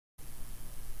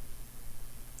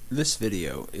This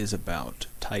video is about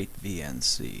tight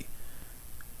VNC.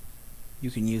 You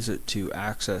can use it to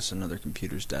access another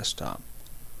computer's desktop.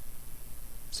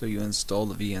 So you install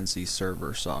the VNC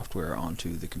server software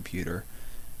onto the computer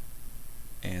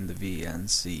and the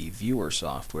VNC viewer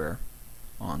software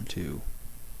onto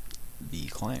the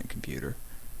client computer,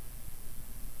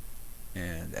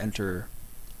 and enter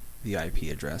the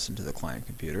IP address into the client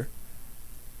computer,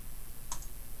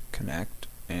 connect,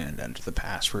 and enter the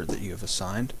password that you have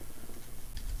assigned.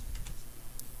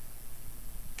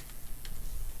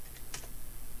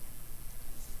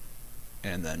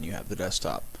 And then you have the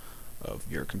desktop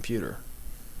of your computer.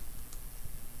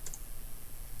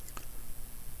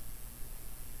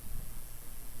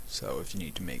 So if you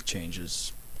need to make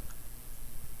changes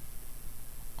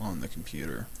on the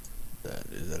computer that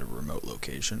is at a remote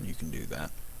location, you can do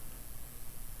that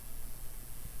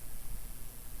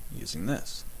using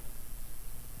this.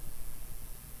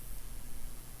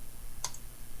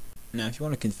 Now if you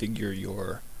want to configure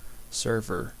your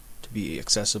server to be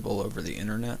accessible over the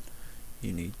internet,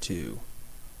 you need to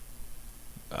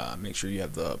make sure you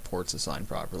have the ports assigned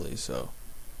properly. So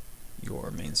your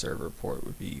main server port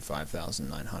would be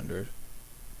 5900,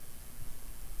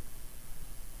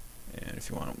 and if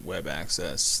you want web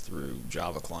access through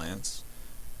Java clients,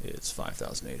 it's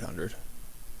 5800.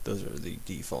 Those are the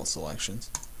default selections.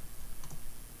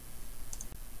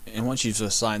 And once you've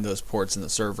assigned those ports in the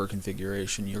server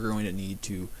configuration, you're going to need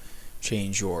to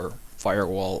change your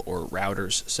firewall or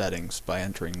router's settings by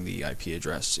entering the IP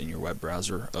address in your web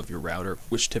browser of your router,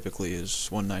 which typically is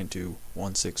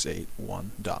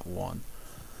 192.168.1.1.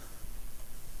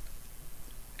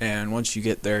 And once you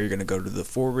get there, you're going to go to the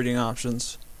forwarding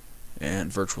options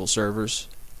and virtual servers,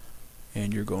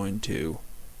 and you're going to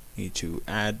need to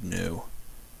add new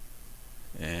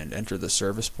and enter the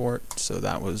service port. So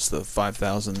that was the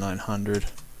 5900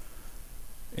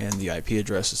 and the IP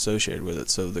address associated with it,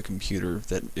 so the computer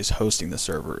that is hosting the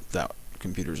server, that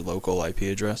computer's local IP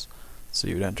address. So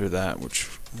you would enter that, which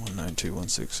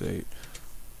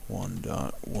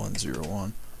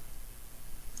 192.168.1.101,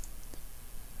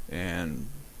 and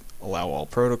allow all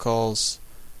protocols,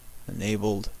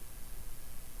 enabled,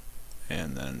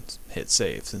 and then hit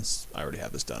save. Since I already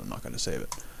have this done, I'm not going to save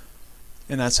it.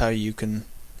 And that's how you can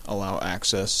allow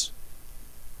access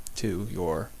to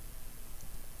your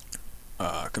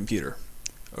computer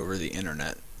over the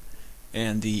internet.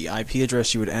 And the IP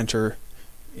address you would enter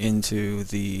into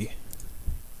the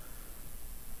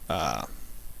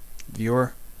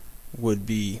viewer would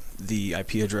be the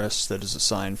IP address that is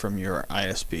assigned from your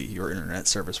ISP, your internet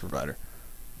service provider.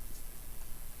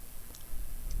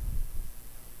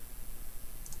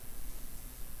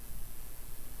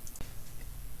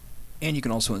 And you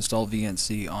can also install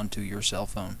VNC onto your cell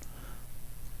phone.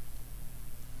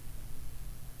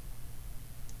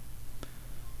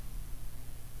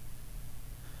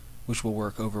 Which will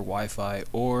work over Wi-Fi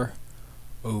or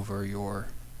over your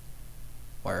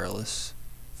wireless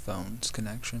phone's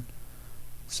connection.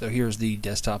 So here's the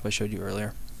desktop I showed you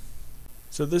earlier.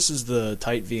 So this is the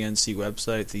Tight VNC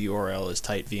website. The URL is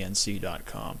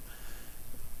tightvnc.com.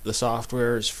 The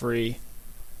software is free,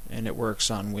 and it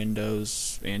works on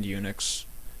Windows and Unix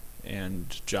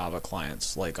and Java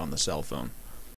clients like on the cell phone.